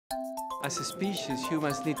As a species,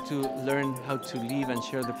 humans need to learn how to live and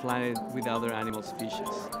share the planet with other animal species.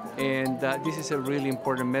 And this is a really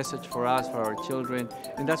important message for us, for our children.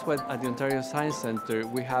 And that's why at the Ontario Science Centre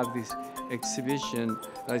we have this exhibition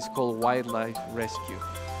that is called Wildlife Rescue.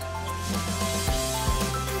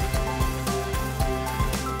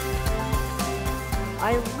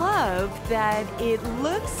 I love that it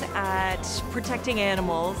looks at protecting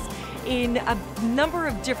animals in a number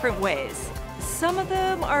of different ways. Some of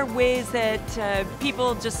them are ways that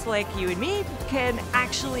people just like you and me can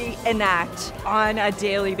actually enact on a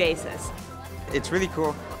daily basis. It's really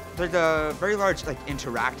cool. There's a very large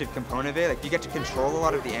interactive component of it. Like you get to control a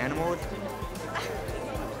lot of the animals.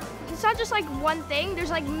 It's not just like one thing. There's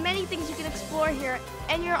like many things you can explore here,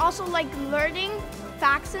 and you're also like learning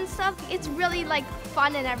facts and stuff. It's really like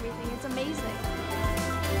fun and everything. It's amazing.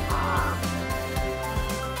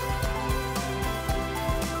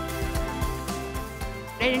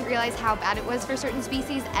 I didn't realize how bad it was for certain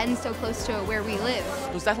species and so close to where we live.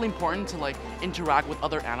 It was definitely important to interact with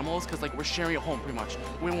other animals because we're sharing a home pretty much.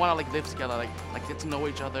 We want to live together, like get to know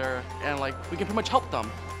each other, and we can pretty much help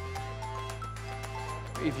them.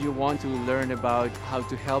 If you want to learn about how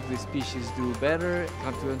to help the species do better,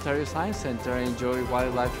 come to the Ontario Science Centre and enjoy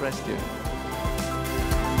wildlife rescue.